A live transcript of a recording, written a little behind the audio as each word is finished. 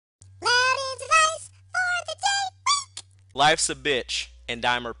Life's a bitch, and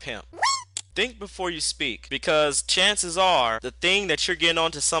I'm her pimp. Think before you speak, because chances are the thing that you're getting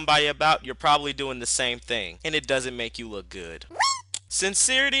on to somebody about, you're probably doing the same thing, and it doesn't make you look good.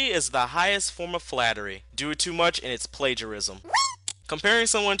 Sincerity is the highest form of flattery. Do it too much and it's plagiarism. Comparing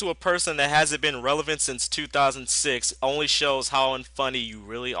someone to a person that hasn't been relevant since 2006 only shows how unfunny you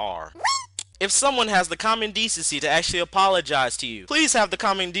really are. If someone has the common decency to actually apologize to you, please have the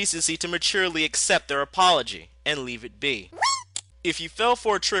common decency to maturely accept their apology and leave it be. If you fell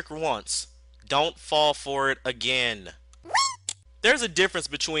for a trick once, don't fall for it again. There's a difference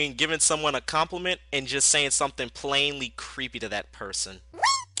between giving someone a compliment and just saying something plainly creepy to that person.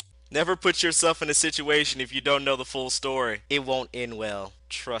 Never put yourself in a situation if you don't know the full story. It won't end well.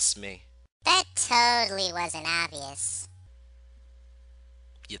 Trust me. That totally wasn't obvious.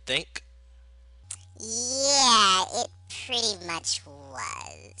 You think? Yeah, it pretty much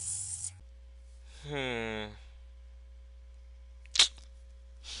was.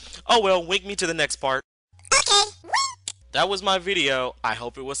 Oh well, wink me to the next part. Okay. That was my video. I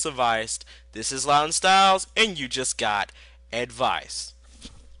hope it was sufficed. This is Louden Styles, and you just got advice.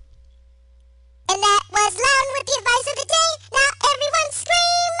 And that was Louden with the advice of the day.